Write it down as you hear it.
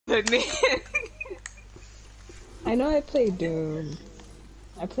good, man. I know I played Doom.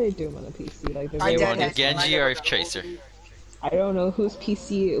 I played Doom on the PC. Like the My You very dad wanted has first one. I Genji never or got Tracer? hold of it. I don't know whose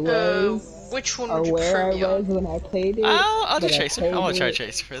PC it was Which one or would you where prefer I me was on? when I played it, I'll do but I Tracer. I played want to try it.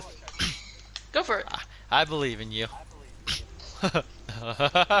 Tracer first. Go for it. I believe in you. And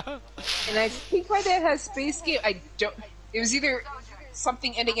I think my dad has Space Game. I don't. It was either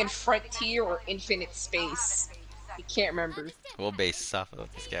something ending in Frontier or Infinite Space. I can't remember. We'll base this off of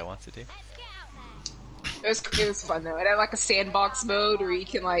what this guy wants to do. It was fun though. It had like a sandbox mode where you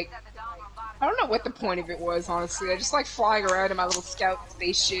can like. I don't know what the point of it was, honestly. I just like flying around in my little scout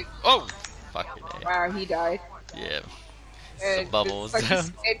spaceship. Oh! Fucking A. Wow, he died. Yeah. And Some bubble it's was like down.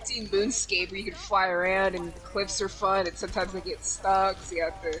 this empty moonscape where you can fly around and the cliffs are fun and sometimes they get stuck, so you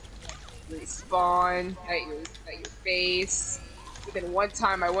have to respawn at your base. But then one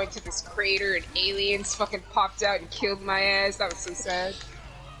time I went to this crater and aliens fucking popped out and killed my ass. That was so sad.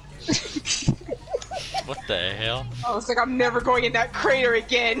 What the hell? I was like, I'm never going in that crater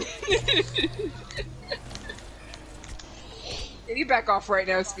again. Get you back off right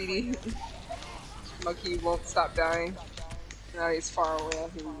now, Speedy. Monkey won't stop dying. Now he's far away. I'll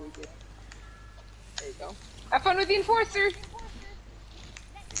hear you again. There you go. Have fun with the Enforcer!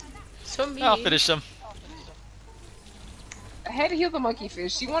 So me. I'll finish them. I had to heal the monkey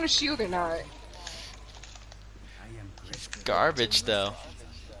fish. Do you want a shield or not? Garbage though.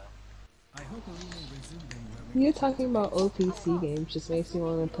 You talking about old PC games just makes me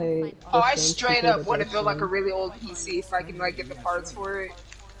want to play. Oh, I this game straight because up want to of build like a that really old PC if I can like get the parts for it.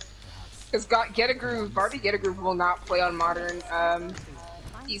 Because Get a Groove, Barbie Get a Groove will not play on modern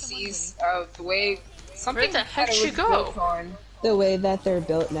PCs. The way something Where the heck that it she was go? built on. shit. The way that they're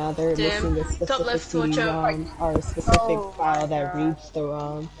built now, they're Damn. missing a Top left, specific watch out. CD-ROM or a specific Oh file my that God. reads the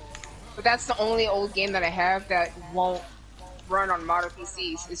ROM. But that's the only old game that I have that won't run on modern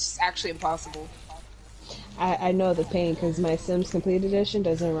PCs. It's just actually impossible. I know the pain because my Sims Complete Edition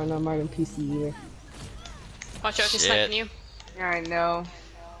doesn't run on modern PC either. Watch out, he's Shit. sniping you. Yeah, I know.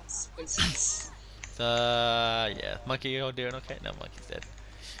 It's- Yeah. Monkey, you doing okay? No, Monkey's dead.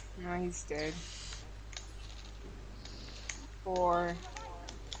 No, he's dead. 4.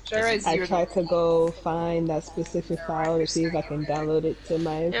 Should I write I 0? tried to go find that specific file to see if I can download it to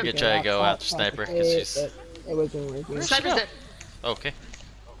my. Yep. You try to go laptop after so I Sniper, could 'cause play it, she's- but it wasn't working. Sniper's dead. Okay.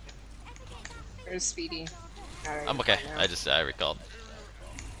 There's Speedy. Alright, I'm okay. fine now. I recalled.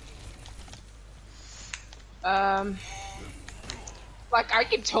 Like I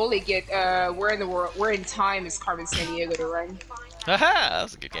could totally get where in time is Carmen Sandiego to run. Haha, that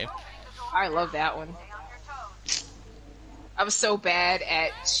was a good game. I love that one. I was so bad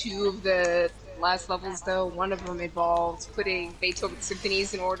at 2 of the last levels though. One of them involved putting Beethoven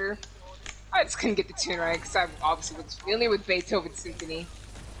symphonies in order. I just couldn't get the tune right because I obviously was familiar with Beethoven Symphony.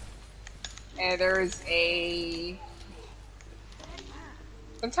 And there was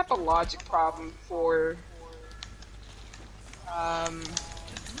some type of logic problem for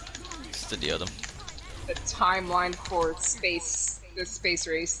Studio them. the timeline for the space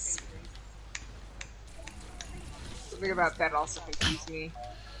race. Something about that also confused me.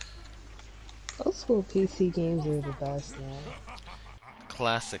 Old school PC games are the best now.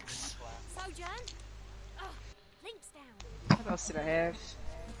 Classics. What else did I have?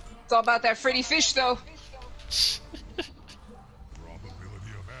 It's all about that Freddy Fish though.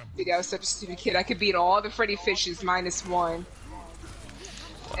 Dude, I was such a stupid kid. I could beat all the Freddy Fishes -1.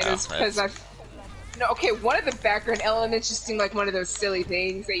 And it was because okay, one of the background elements just seemed like one of those silly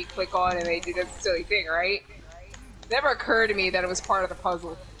things that you click on and they do that silly thing, right? It never occurred to me that it was part of the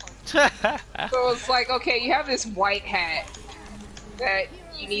puzzle. So it was like, okay, you have this white hat that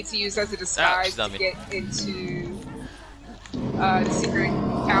you need to use as a disguise to get into the secret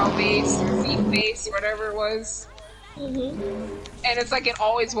cow base or feed base or whatever it was. And it's like it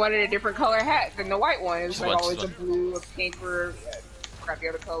always wanted a different color hat than the white one. It was like always a blue, a pink, or forgot the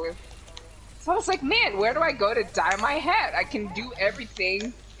other color. So I was like, man, where do I go to dye my hat? I can do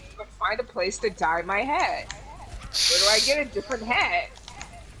everything, but find a place to dye my hat. Where do I get a different hat?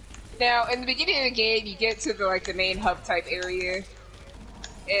 Now, in the beginning of the game, you get to the main hub type area,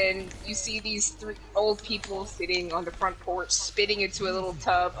 and you see these 3 old people sitting on the front porch, spitting into a little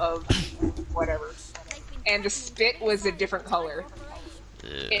tub of whatever. And the spit was a different color.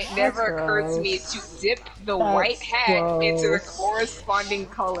 It never occurred to me to dip the white hat into the corresponding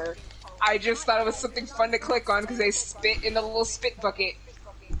color. I just thought it was something fun to click on because they spit in the little spit bucket.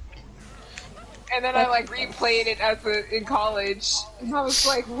 And then I replayed it in college, and I was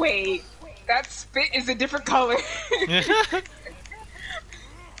like, wait, that spit is a different color.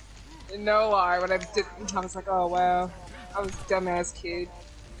 No lie, when I was like, oh wow, I was a dumbass kid.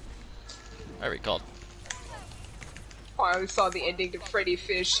 I recalled. I always saw the ending to Freddy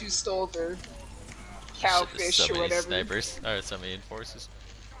Fish, who stole the cowfish So or many whatever. snipers. Or so many enforcers.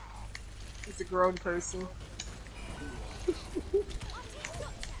 He's a grown person.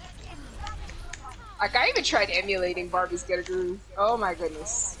 Like, I even tried emulating Barbie's Get a Groove. Oh my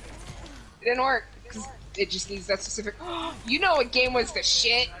goodness. It didn't work, because it just needs that specific... You know what game was the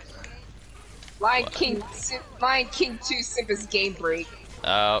shit? Lion King 2 Simba's Game Break.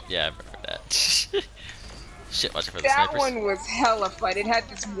 Oh, yeah, I remember that. Shit, watch it for the That snipers. one was hella fun. It had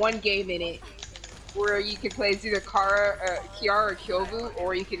this one game in it where you could play as either Kiara or Kyovu,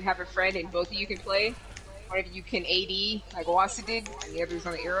 or you can have a friend and both of you can play. One of you can AD, like Wasa did, and the other's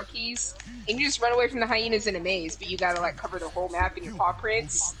on the arrow keys. And you just run away from the hyenas in a maze, but you gotta like cover the whole map in your paw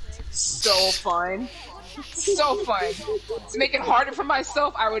prints. So fun. So fun. To make it harder for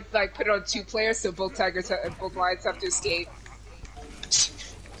myself, I would like put it on 2 players so both lions have to escape.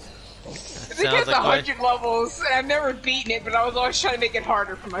 I think it's like 100 levels, and I've never beaten it, but I was always trying to make it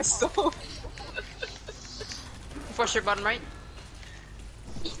harder for myself. Force your bottom right.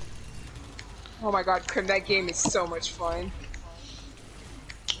 Oh my god, Krim, that game is so much fun.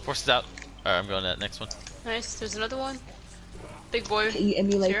 Force is out. Alright, I'm going to that next one. Nice. There's another one. Big boy. Can you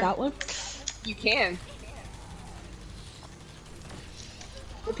emulate Here. that one? You can.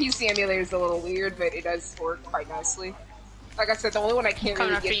 The PC emulator is a little weird, but it does work quite nicely. Like I said, the only one I can't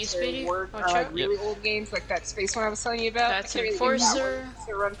Coming really after get you, to Speedy. work Watch are like out. really old games, like that space one I was telling you about. That's I can't really get that Enforcer. one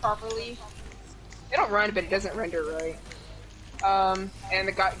to run properly. It don't run, but it doesn't render right. And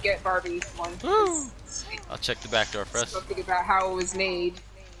the Get Barbie one. Woo! I'll check the back door first. Something about how it was made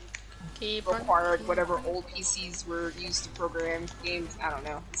Keep on. required whatever old PCs were used to program games. I don't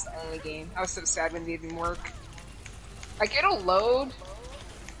know. It's the only game. I was so sad when it didn't work. Like, it'll load,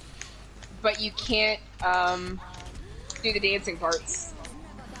 but you can't do the dancing parts.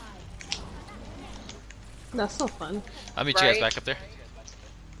 That's so fun. I'll meet you guys Right? back up there.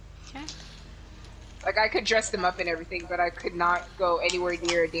 Okay. Like, I could dress them up and everything, but I could not go anywhere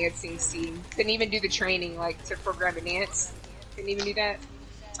near a dancing scene. Couldn't even do the training, like, to program a dance. Couldn't even do that.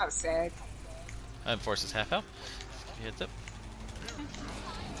 I was sad. I'm Forces half out. Heads up.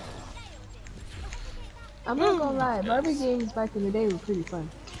 I'm not gonna lie, Barbie games back in the day were pretty fun.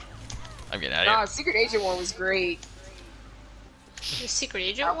 I'm getting out Nah, of Secret Agent one was great. The secret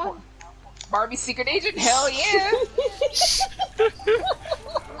agent one? Barbie Secret Agent? Hell yeah!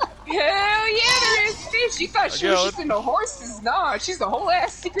 Hell yeah, there is fish. You thought she was just into horses? Nah, she's a whole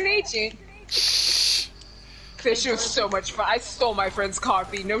ass secret agent. Fish was so much fun. I stole my friend's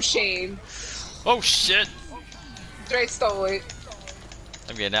copy, no shame. here. Oh shit! Straight stole it.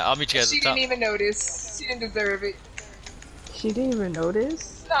 I'm getting out. I'll meet you guys She at the top. didn't even notice. She didn't deserve it. She didn't even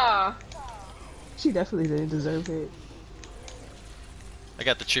notice. Nah. She definitely didn't deserve it. I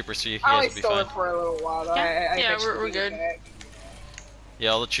got the troopers for you. You I guys only will be stole fine. it for a little while though. Yeah, I yeah, eventually we're gave it good. back. Yeah,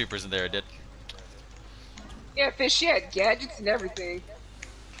 all the troopers in there I did. Yeah, Fish, she had gadgets and everything.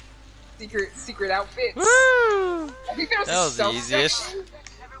 Secret outfits. Woo! I think there was That a was the stealth easiest. section.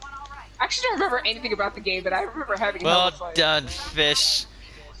 I actually don't remember anything about the game, but I remember having Well hella fun. done, Fish.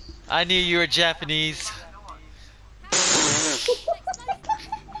 I knew you were Japanese.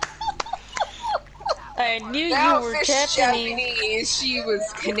 I knew Now you were Fish Japanese. She was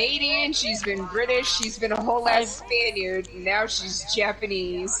Canadian, she's been British, she's been a whole ass Spaniard, and now she's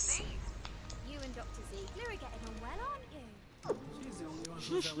Japanese. You and Dr. Ziegler are getting on well,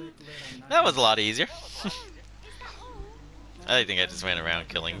 aren't you? That was a lot easier. I think I just went around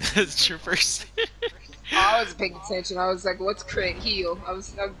killing the troopers. I wasn't paying attention. I was like, what's crit heal? I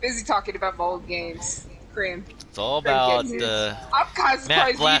was busy talking about my old games. Crim. It's all about the I'm kind of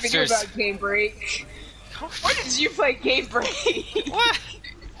Map surprised you even knew blasters. about Game Break. When did you play Game Break? what?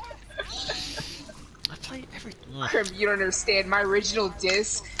 I play every. Crim, you don't understand. My original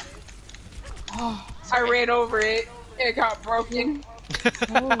disc. Oh, I ran over it and it got broken.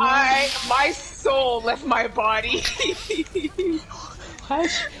 My soul left my body.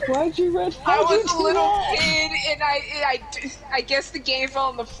 Why'd you run? I How'd you was a do little that? kid, and I guess the game fell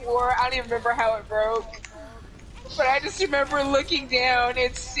on the floor. I don't even remember how it broke, but I just remember looking down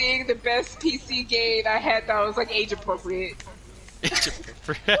and seeing the best PC game I had that was like age appropriate.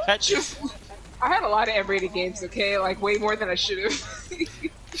 Just, I had a lot of M-rated games, okay, like way more than I should have.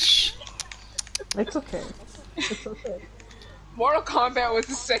 It's okay. It's okay. Mortal Kombat was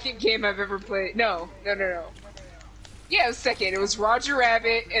the second game I've ever played. No. Yeah, it was second. It was Roger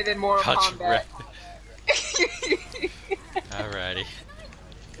Rabbit and then Mortal Kombat. Alrighty.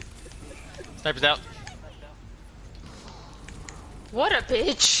 Sniper's out. What a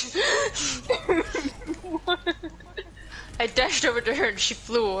bitch! I dashed over to her and she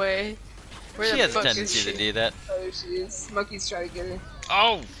flew away. Where She the has a fuck is tendency to she? do that. Oh, she is. Monkey's trying to get her.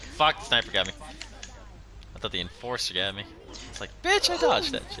 Oh, fuck, the sniper got me. I thought the enforcer got me. It's like, bitch, I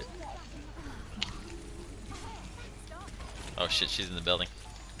dodged that shit. Oh shit, she's in the building.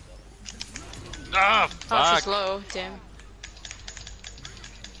 Ah, Oh, fuck. she's low. Damn.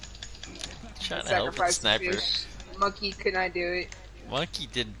 Trying to help with the Sacrifice the sniper. fish. Monkey could not do it. Monkey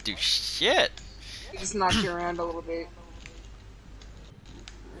didn't do shit. He just knocked you around a little bit.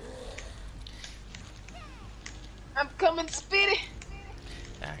 I'm coming, Speedy.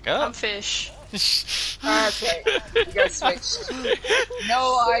 Back I'm up. fish. Okay, you guys switched.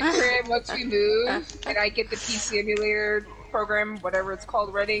 No eye once we move, and I get the PC emulator program, whatever it's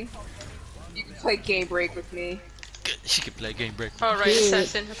called, ready. You can play Game Break with me. She could play Game Break. Oh right, Dude,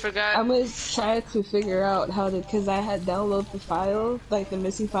 assassin. I forgot. I'm gonna try to figure out how to, cause I had downloaded the file, like the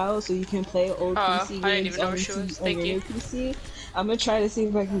missing file, so you can play old PC I didn't games even know on, where she was. on Thank your you. new PC. I'm gonna try to see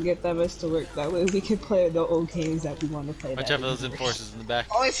if I can get that mess to work. That way we can play the old games that we want to play. Watch that out for those didn't work. enforcers in the back.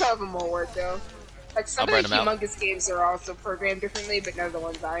 Only some of them will work though. Like some I'll of the burn 'em out. humongous games are also programmed differently, but none of the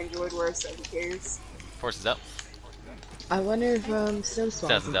ones I enjoyed were, so who cares? Forces up. I wonder if Sims falls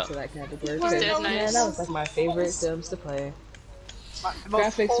Sounds it out. into that category. Well, 'cause, dead man, nice. that was like my favorite Sims to play. The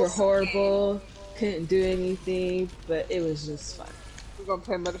most Graphics were wholesome horrible, couldn't do anything, but it was just fun. game. We're gonna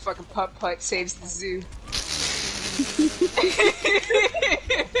play motherfucking Putt Putt Saves the Zoo.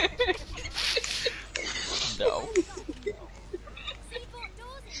 No.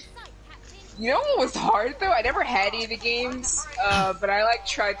 You know what was hard though? I never had any of the games, but I like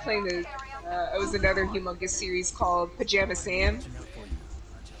tried playing the. It was another humongous series called Pajama Sam.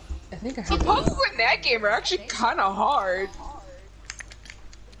 I think I The heard puzzles in that game are actually kind of hard.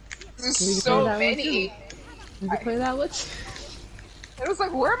 There's We can so play that one many. Did you play that one? It was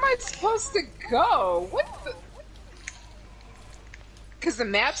like, where am I supposed to go? What the? Because the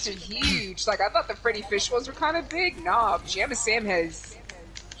maps are huge. Like I thought the Freddy Fish ones were kind of big. Nah, Pajama Sam has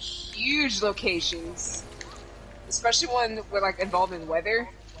huge locations, especially one with like involving weather.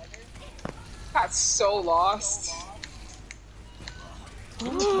 Got so lost.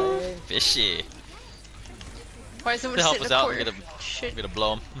 Fishy. Why is someone To help sitting us in the out, corner? we're gonna Shit.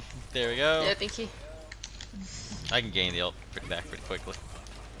 blow him. There we go. Yeah, thank you. I can gain the ult back pretty quickly.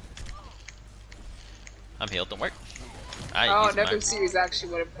 I'm healed, don't work. I Oh, use my- another series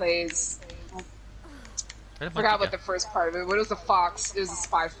actually what it plays. Where I did forgot Monkey what the first part of it. But it was a fox. It was a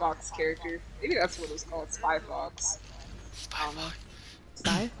Spy Fox character. Maybe that's what it was called, Spy Fox. I don't know.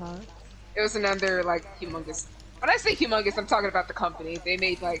 Sci-fi. It was another like humongous. When I say humongous, I'm talking about the company. They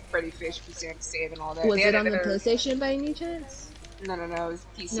made like Freddy Fish, Sam, and all that. Was They it had on the another- PlayStation by any chance? No, it was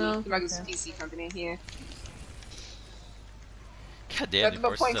PC. No? Humongous Okay. PC company. Yeah. God damn, Nothing the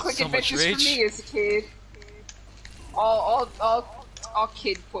but point forces have click so much adventures for rage. me as a kid. All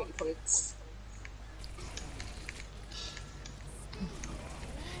kid point and clicks.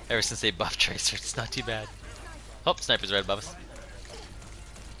 Ever since they buffed Tracer, it's not too bad. Oh, sniper's right above us.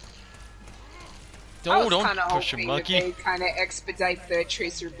 I was Don't kinda push him, hoping monkey. that they kind of expedite the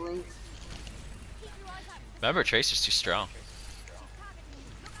Tracer blink. Remember, Tracer's too strong.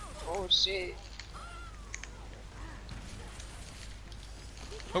 Oh shit.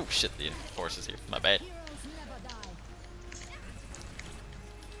 Oh shit, the force is here. My bad.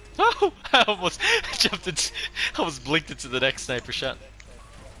 Oh! I almost jumped into, almost blinked into the next sniper shot.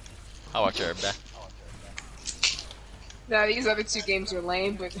 I'll watch her back. Now these other two games are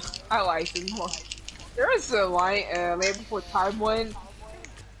lame, but I like them more. There was a Land Before Time one.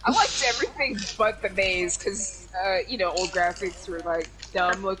 I liked everything but the maze, because, you know, old graphics were, like,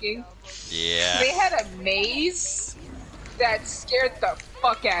 dumb looking. Yeah. They had a maze that scared the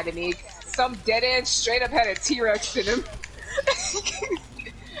fuck out of me. Some dead end straight up had a T-Rex in him.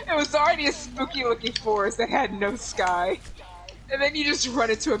 It was already a spooky looking forest that had no sky. And then you just run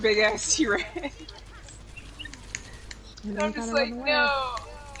into a big ass T-Rex. And I'm just like, no,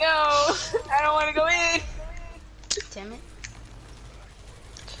 I don't want to go in. Damn it.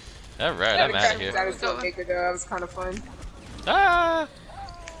 Alright, I'm out of here. That was Maker though, that was kind of fun. Ah!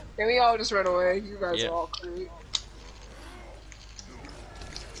 Then we all just run away. You guys Yeah. are all crude.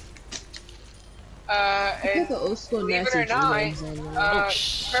 I think And the old school believe it Nancy or not, Drew games on there. Oh,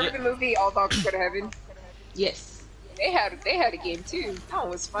 shit. remember the movie All Dogs Go to Heaven? Yes. They had a game too. That one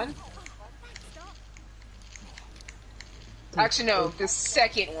was fun. Actually, no, the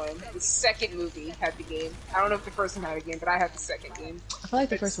second one, the second movie had the game. I don't know if the first one had a game, but I had the second game. I feel like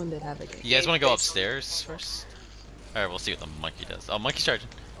the first one did have a game. You guys want to go upstairs first? Alright, we'll see what the monkey does. Oh, monkey's charging.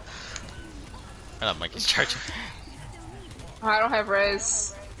 Or not, monkey's charging. I don't have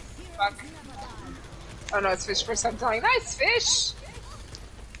res. Fuck. Oh no, it's fish first. I'm telling. Nice fish.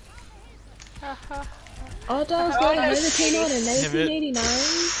 Oh, that was Oh, good. no, It came out in Damn it.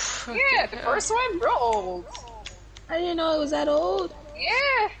 1989. Yeah, the first one, real old. I didn't know it was that old.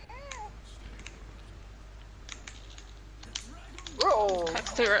 Yeah. Real old. Gotta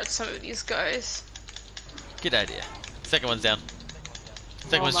clear out some of these guys. Good idea. Second one's down.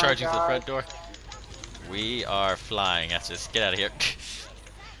 Second Oh one's my charging for the God. front door. We are flying. That's just get out of here.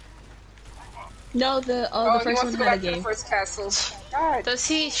 No, the Oh, he first wants one to go had a back to the game. first castle. God. Does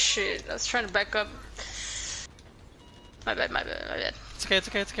he? Shit. I was trying to back up. My bad, my bad, my bad. It's okay. It's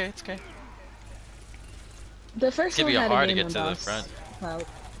okay. It's okay. It's okay. The It's first gonna one be had hard a to game get to on the DOS. front. Cloud.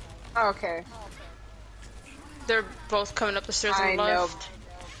 Oh, okay. They're both coming up the stairs I on the know. left.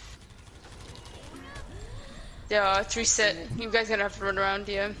 Yeah, it's reset. You guys gonna have to run around,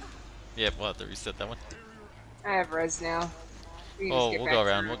 yeah. Yeah, we'll have to reset that one. I have res now. We can just Oh, get we'll back go to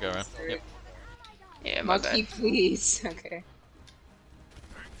around. the We'll go around. start. Yep. Yeah, my Monkey, bad. please. Okay.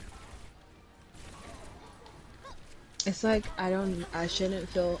 It's like I shouldn't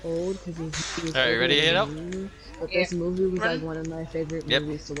feel old because he was. Alright, older ready to hit than up? me, but Yeah. this movie was Run. like one of my favorite Yep.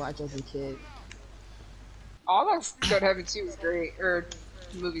 movies to watch as a kid. All of Good Heaven 2 was great. Or,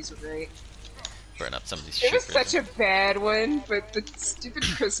 movies were great. Burn up some of these It was troopers. such a bad one, but the stupid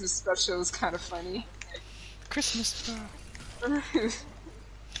Christmas special was kind of funny. Christmas. It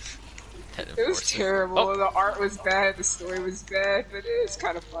Head was enforcer. terrible. Oh. The art was bad, the story was bad, but it was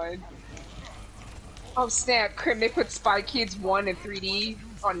kind of fun. Oh snap, Crim, they put Spy Kids 1 in 3D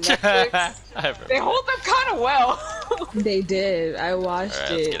on Netflix. I remember. They hold up kind of well. They did. I watched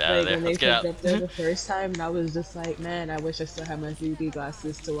Alright, let's it get out of like there. when they Let's get picked out. up there the first time, and I was just like, man, I wish I still had my 3D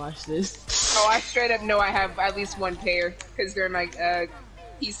glasses to watch this. Oh, I straight up know I have at least one pair, because they're in my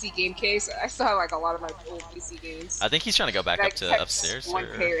PC game case. I still have like a lot of my old PC games. I think he's trying to go back And I up to kept upstairs. one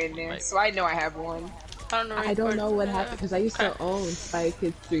or pair in there, might- so I know I have one. I don't know. I don't know what happened because I used to own Spy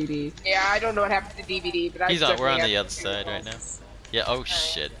Kids 3D. Yeah, I don't know what happened to the DVD, but I He's on. We're on definitely the have other two side right now. glasses. Yeah. Oh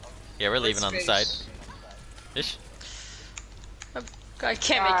shit. Yeah, we're leaving on the side. Fish. Fish. I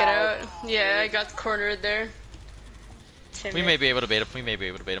can't make it out. Yeah, I got cornered there. We may be able to bait him. We may be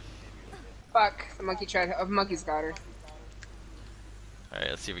able to bait him. Fuck, the monkey tried. Oh, monkey's got her. All right.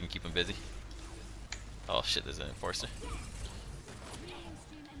 Let's see if we can keep him busy. Oh shit. There's an enforcer.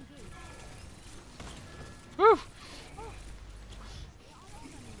 Woo!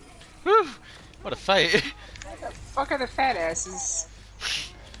 Woo! What a fight! Fuck are the fat asses?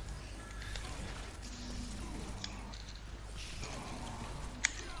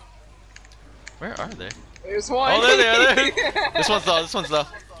 Where are they? There's one. Oh, there they are. There. This one's low. This one's low.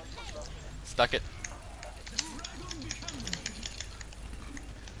 Stuck it.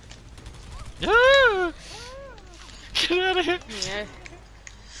 Yeah! Get out of here. Yeah.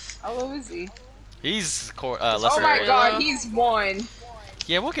 How low is he? He's lesser. Oh my area. god, he's one.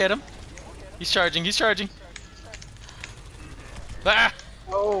 Yeah, we'll get him. He's charging. He's charging. Ah!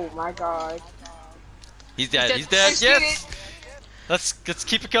 Oh my god. He's dead. He's dead. dead. I did Yes. Let's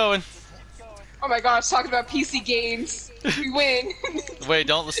keep it going. Oh my gosh, talking about PC games. We win. Wait,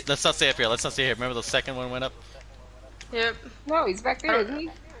 don't let's not stay up here. Let's not stay here. Remember the second one went up? Yep. No, he's back there, isn't he?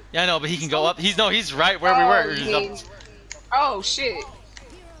 Yeah, I know, but he can go up. He's right where we were. you He's up. mean- Oh shit.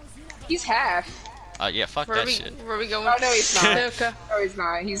 He's half. Yeah, fuck Where that are we? shit. Where are we going? Oh no, he's not. Okay. Oh, he's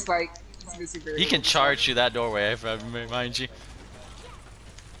not. He's like he's missing very He can little. charge through that doorway, if I remind you.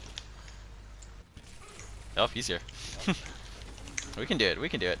 Oh, he's here. We can do it. We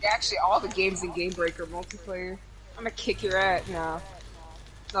can do it. Actually, all the games in Game Breaker multiplayer. I'm gonna kick your ass now.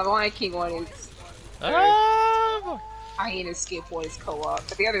 No, the Lion King one is. Ah! Hyena Skip one is co-op,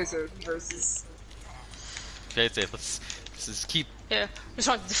 but the others are versus. Okay, safe. Let's just keep. Yeah. Just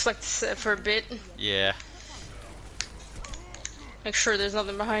want to deflect this for a bit. Yeah. Make sure there's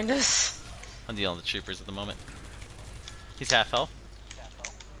nothing behind us. I'm dealing with the troopers at the moment. He's half health.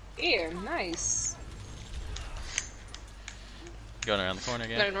 Yeah, nice. Going around the corner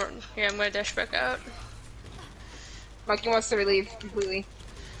again. Yeah, I'm gonna dash back out. Monkey wants to relieve completely.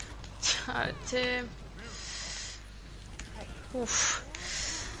 Damn. Oof.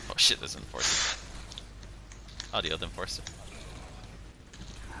 Oh shit, there's an enforcer. I'll deal with the enforcer.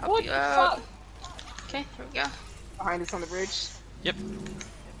 Help What you the out. fuck? Okay, here we go. Behind us on the bridge. Yep.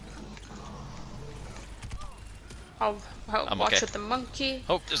 I'll I'm watch okay. with the monkey.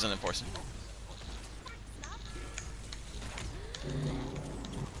 Oh, there's an enforcer.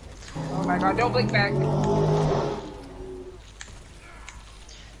 Oh my god, don't blink back.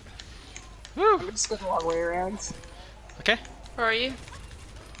 Woo! I'm just going the long way around. Okay. Where are you?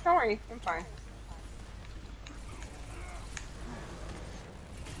 Don't worry, I'm fine.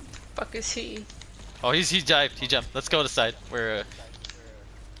 Fuck is he? Oh, he dived. He jumped. Let's go to the side. We're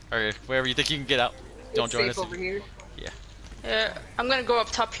or wherever you think you can get out. Don't It's join safe us. over here. Yeah. Yeah, I'm gonna go up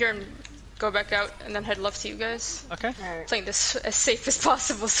top here and go back out, and then head left to you guys. Okay. Alright. Playing this as safe as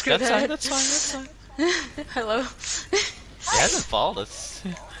possible. Screw That's that. fine. That's fine. That's fine. Hello. He hasn't followed us.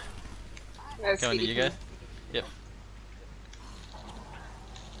 That's Going to you CDP. guys. Yep.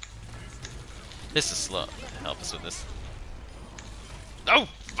 This is slow. Help us with this. Oh,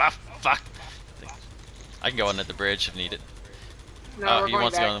 fuck. I can go under the bridge if needed. No, Oh, we're he going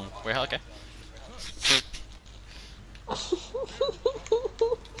wants back. to go on the warehouse. Okay.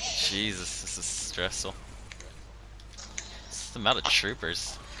 Jesus, this is stressful. It's the amount of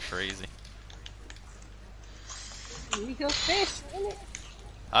troopers. Crazy. We go fish, damn it.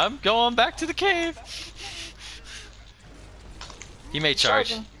 I'm going back to the cave. He may charge.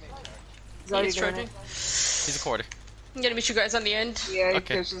 Charging. He's already He's doing charging. it. He's a quarter. I'm gonna meet you guys on the end. Yeah,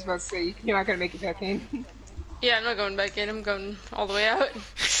 Okay. I was just about to say, you're not gonna make it back in. Yeah, I'm not going back in. I'm going all the way out.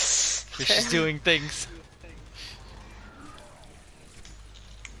 He's just doing things.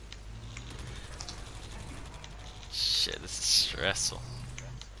 Shit, this is stressful.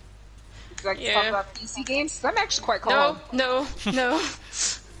 It's like Yeah. talk about PC games. I'm actually quite calm. No.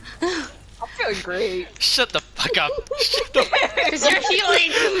 I'm feeling great. Shut the fuck up. Shut the Because you're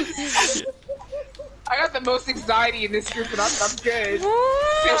healing. I got the most anxiety in this group, and I'm good.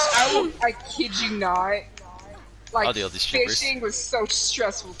 Fish, I kid you not. Like, I'll deal with these troopers. fishing was so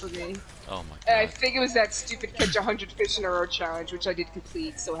stressful for me. Oh my And I god. think it was that stupid catch 100 fish in a row challenge, which I did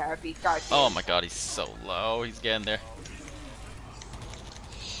complete. So happy. God damn. Oh my god, he's so low. He's getting there.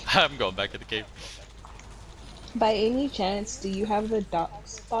 I'm going back to the cave. By any chance, do you have the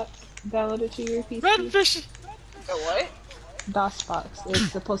DOSBox downloaded to your PC? Run, fish! The what? DOSBox.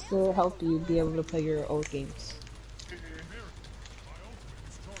 It's supposed to help you be able to play your old games.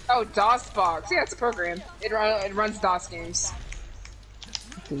 Oh, DOSBox. Yeah, it's a program. It runs DOS games.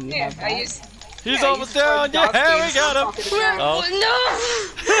 Do you Yeah, have I that? used. He's yeah, I almost used to run down! Yeah, DOS we games got him! talking about- Oh.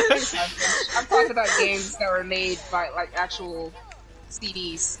 I'm talking about games that were made by like actual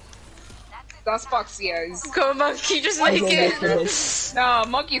CDs. DOSBox, yeah. Go, monkey, just I'm make going back to it. this. No,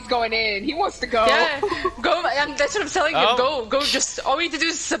 Monkey's going in. He wants to go. Yeah, go. That's what I'm telling you. Oh. Go. Just all we need to do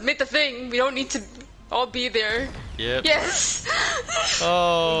is submit the thing. We don't need to all be there. Yep. Yes.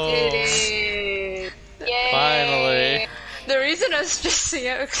 Oh. Did it. Yay. Finally. The reason I was stressing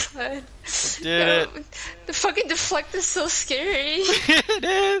out, Clyde. Did it. The fucking deflect is so scary. It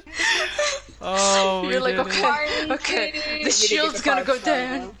is. Oh, we You're like, did it. Finally okay, did it. the You did shield's get gonna go 5-star,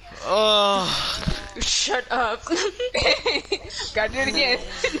 down. Oh. Shut up. though. Gotta do it again.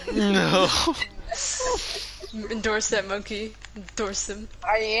 No. Endorse that monkey. Endorse him.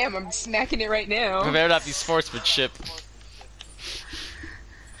 I am. I'm smacking it right We now. better not be sportsmanship.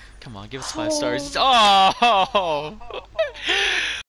 Come on, give us 5 stars. Oh.